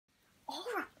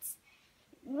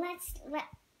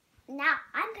Now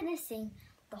I'm gonna sing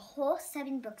the whole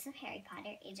 7 books of Harry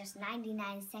Potter in just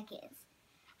 99 seconds.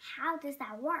 How does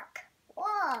that work?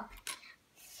 Whoa!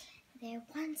 There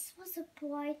once was a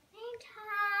boy named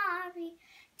Harry,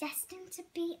 destined to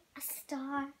be a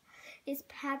star. His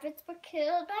parents were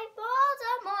killed by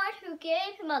Voldemort, who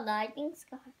gave him a lightning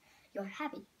scar. You're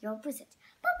Harry, you're a wizard.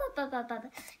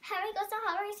 Harry goes to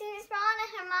Hogwarts, sees Ron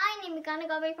and Hermione,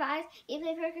 McGonagall replies, he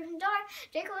played for Gryffindor.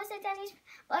 Draco was said that he's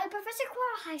by Professor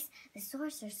Quirrell hides the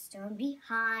Sorcerer's Stone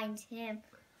behind him.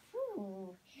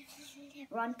 Ooh.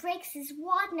 Ron breaks his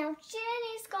wand, now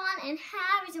Ginny's gone, and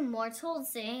Harry's in mortal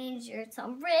danger.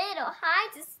 Tom Riddle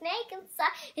hides a snake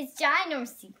inside his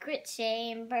ginormous secret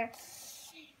chamber.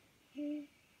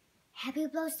 Harry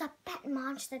blows up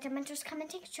Batmonch, the Dementors come and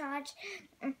take charge.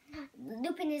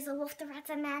 Lupin is a wolf, the Rats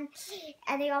a man,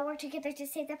 and they all work together to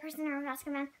save the prisoner of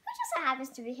Azkaban, who just so happens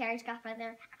to be Harry's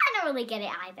godfather. I don't really get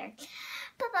it either.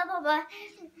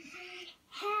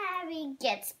 Harry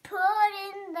gets put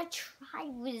in the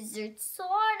Triwizard Sword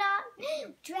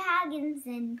on dragons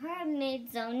and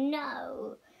mermaids, oh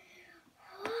no.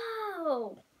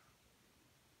 Whoa.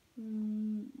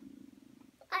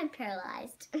 I'm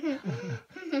paralyzed.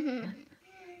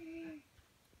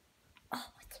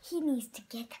 Oh, he needs to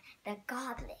get the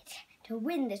goblet to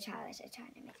win the Triwizard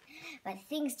Tournament, but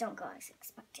things don't go as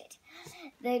expected.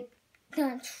 The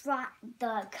Triwizard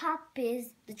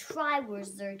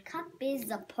Cup is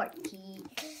a party.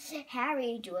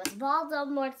 Harry duels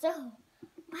Voldemort, so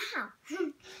wow.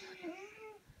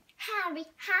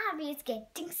 Harry's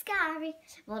getting scary.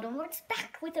 Voldemort's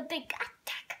back with a big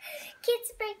attack.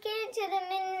 Kids break into the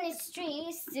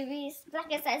Ministry series.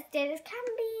 Blackest as dead as can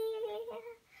be.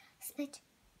 Split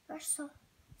your soul.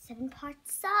 7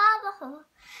 parts of a whole.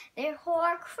 They're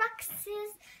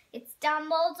Horcruxes. It's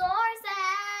Dumbledore's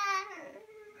end.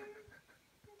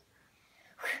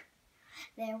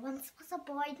 There once was a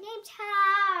boy named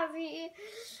Harry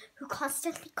who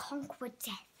constantly conquered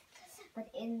death. But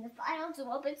in the final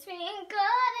duel between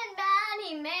good and bad,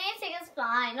 he may take his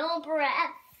final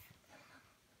breath.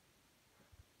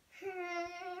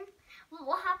 What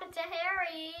will happen to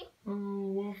Harry?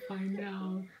 Oh, we'll find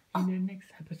out in the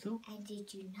next episode. And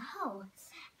did you know,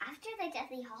 after the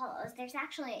Deathly Hallows, there's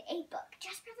actually an 8-book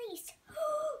just released.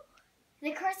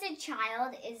 The Cursed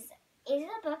Child is a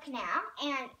book now,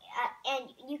 and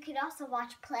you can also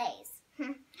watch plays.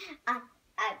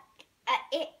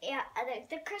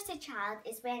 The Cursed Child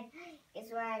is when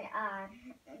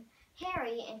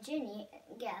Harry and Ginny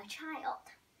get a child.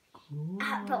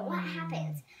 But what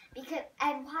happens?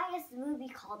 And why is the movie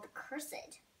called The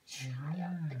Cursed Child?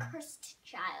 Yeah. The Cursed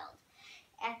Child.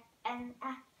 And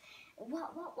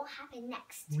what will happen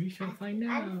next? We shall find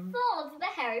out. Unfold the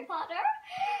Harry Potter.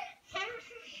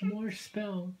 More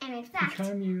spells. And in fact, to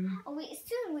charm you.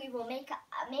 soon we will make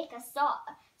a song.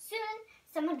 Soon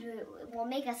someone will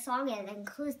make a song and it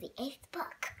includes the 8th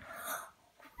book.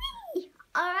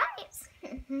 All right.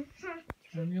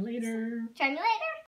 Charm you later. Charm you later.